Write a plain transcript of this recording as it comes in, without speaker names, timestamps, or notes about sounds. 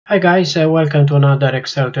Hi guys, welcome to another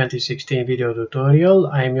Excel 2016 video tutorial.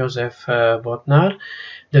 I'm Josef Botnar.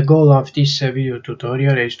 The goal of this video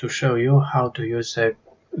tutorial is to show you how to use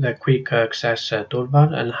the Quick Access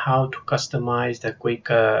toolbar and how to customize the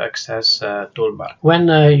Quick Access toolbar. When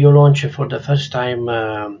you launch for the first time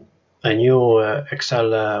a new Excel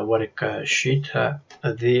worksheet,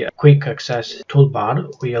 the Quick Access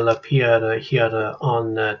toolbar will appear here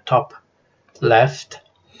on top left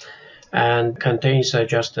and contains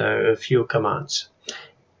just a few commands,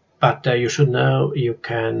 but you should know you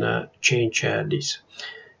can change this.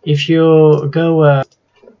 If you go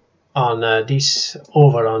on this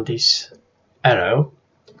arrow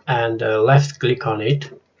and left click on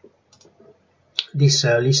it, this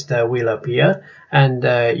list will appear, and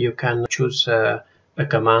you can choose a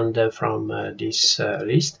command from this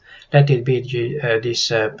list. Let it be this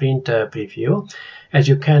print preview. As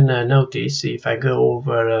you can notice, if I go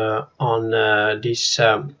over on this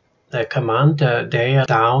command, there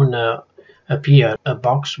down appear a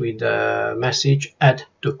box with a message add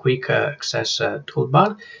to Quick Access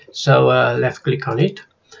toolbar. So left click on it,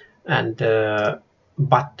 and the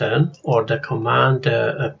button or the command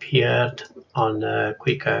appeared on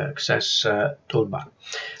Quick Access toolbar.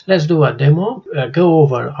 Let's do a demo. Go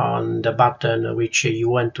over on the button which you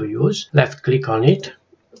want to use, left click on it,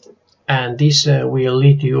 and this will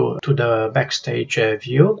lead you to the backstage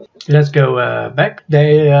view. Let's go back.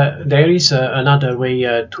 There is another way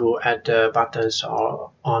to add buttons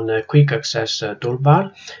on Quick Access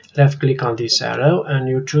toolbar. Left click on this arrow and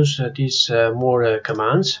you choose these more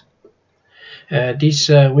commands. This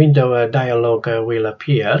window dialog will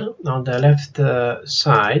appear. On the left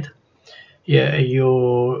side,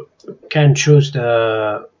 you can choose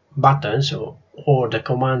the buttons or the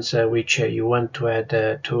commands which you want to add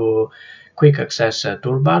to Quick Access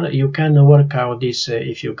toolbar. You can work out this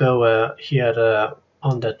if you go here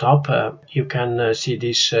on the top. You can see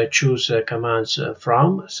this choose commands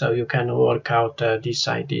from, so you can work out this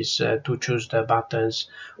side is to choose the buttons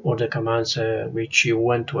or the commands which you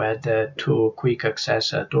want to add to Quick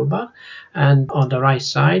Access toolbar. And on the right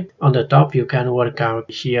side, on the top, you can work out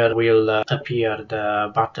here will appear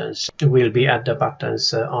the buttons, will be at the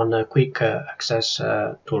buttons on Quick Access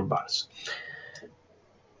toolbars,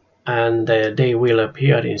 and they will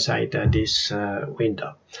appear inside this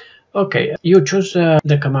window. Okay, you choose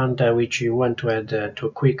the command which you want to add to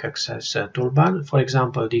Quick Access toolbar. For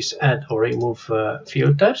example, this add or remove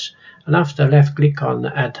filters, and after left click on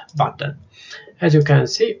add button. As you can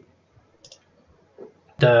see,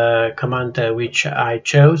 the command which I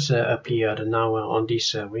chose appeared now on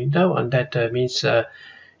this window, and that means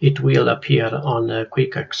it will appear on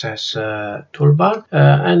Quick Access toolbar,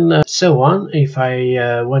 and so on. If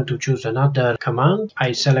I want to choose another command,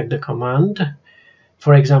 I select the command.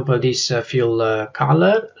 For example, this fill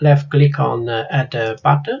color, left click on add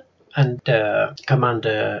button, and the command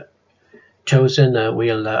chosen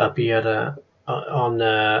will appear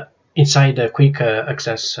on inside the Quick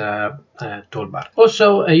Access toolbar.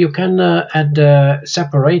 Also, you can add a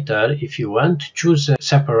separator if you want. Choose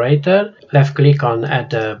separator, left click on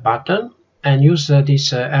add button, and use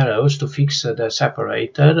these arrows to fix the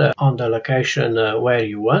separator on the location where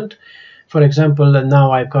you want. For example,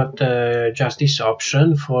 now I've got just this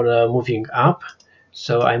option for moving up.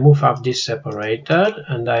 So I move up this separator,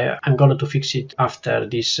 and I'm going to fix it after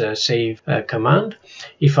this save command.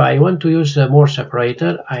 If I want to use more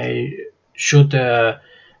separator, I should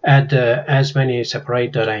add as many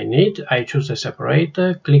separator I need. I choose a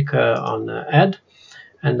separator, click on add,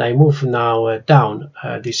 and I move now down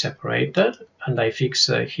this separator, and I fix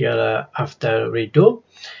here after redo.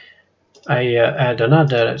 I add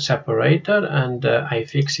another separator, and I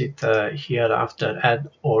fix it here after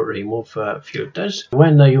add or remove filters.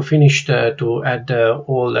 When you finished to add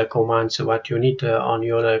all the commands what you need on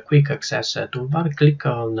your Quick Access toolbar, click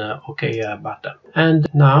on OK button. And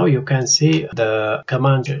now you can see the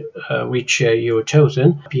command which you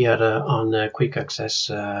chosen appear on Quick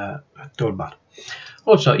Access toolbar.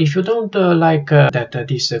 Also, if you don't like that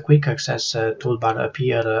this Quick Access toolbar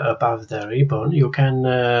appear above the ribbon, you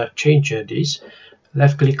can change this.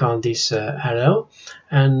 Left click on this arrow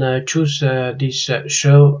and choose this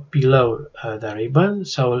show below the ribbon.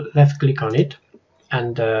 So left click on it,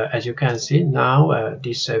 and as you can see now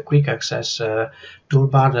this Quick Access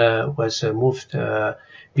toolbar was moved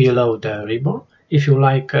below the ribbon. If you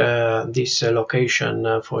like this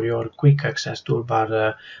location for your Quick Access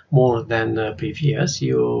toolbar more than previous,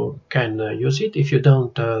 you can use it. If you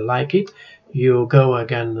don't like it, you go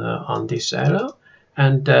again on this arrow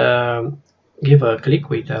and give a click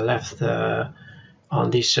with the left on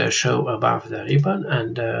this show above the ribbon,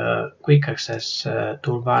 and the quick access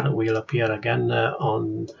toolbar will appear again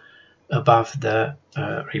on above the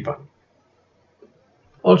ribbon.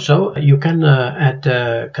 Also, you can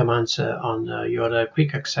add commands on your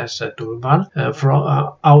quick access toolbar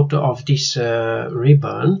out of this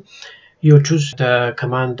ribbon. You choose the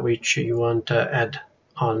command which you want to add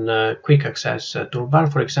on quick access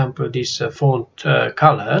toolbar. For example, this font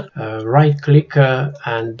color. Right click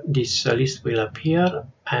and this list will appear,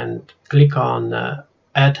 and click on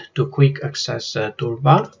add to quick access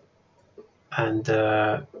toolbar, and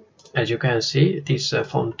as you can see, this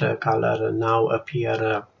font color now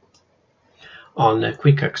appear on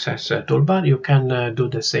quick access toolbar. You can do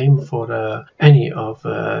the same for any of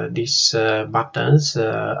these buttons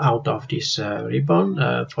out of this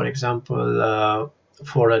ribbon. For example,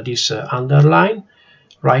 for this underline,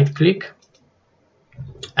 right click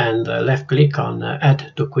and left click on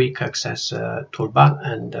add to quick access toolbar,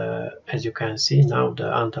 and as you can see, now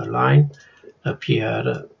the underline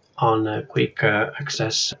appear on quick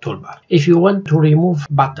access toolbar. If you want to remove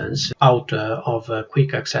buttons out of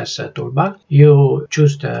quick access toolbar, you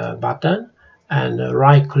choose the button and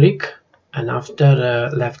right click, and after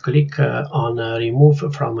left click on remove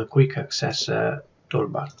from a quick access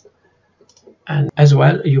toolbar. And as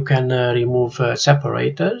well, you can remove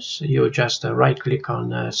separators. You just right click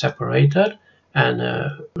on separator and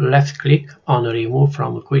left click on remove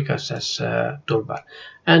from quick access toolbar,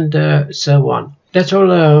 and so on. That's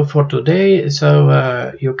all for today.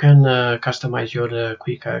 So you can customize your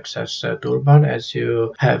quick access toolbar as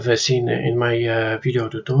you have seen in my video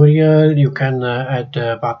tutorial. You can add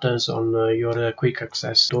buttons on your quick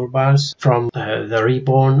access toolbars from the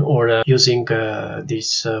ribbon, or using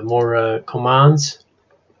these more commands.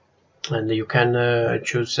 And you can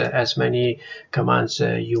choose as many commands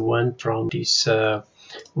you want from this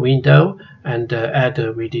window, and add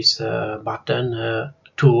with this button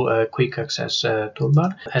to a quick access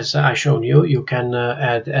toolbar. As I shown you, you can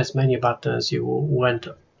add as many buttons you want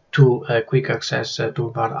to a quick access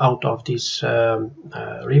toolbar out of this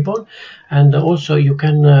ribbon, and also you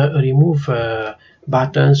can remove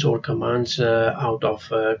buttons or commands out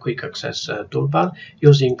of quick access toolbar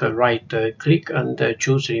using right click and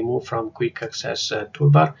choose remove from quick access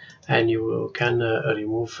toolbar, and you can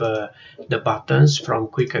remove the buttons from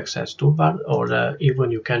quick access toolbar, or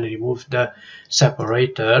even you can remove the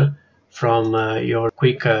separator from your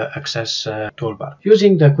quick access toolbar.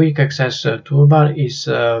 Using the quick access toolbar is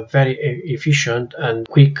a very efficient and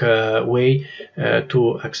quick way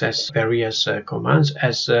to access various commands,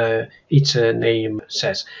 as its name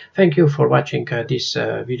says. Thank you for watching this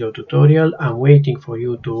video tutorial. I'm waiting for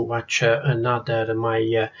you to watch another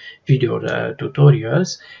my video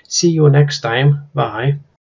tutorials. See you next time. Bye.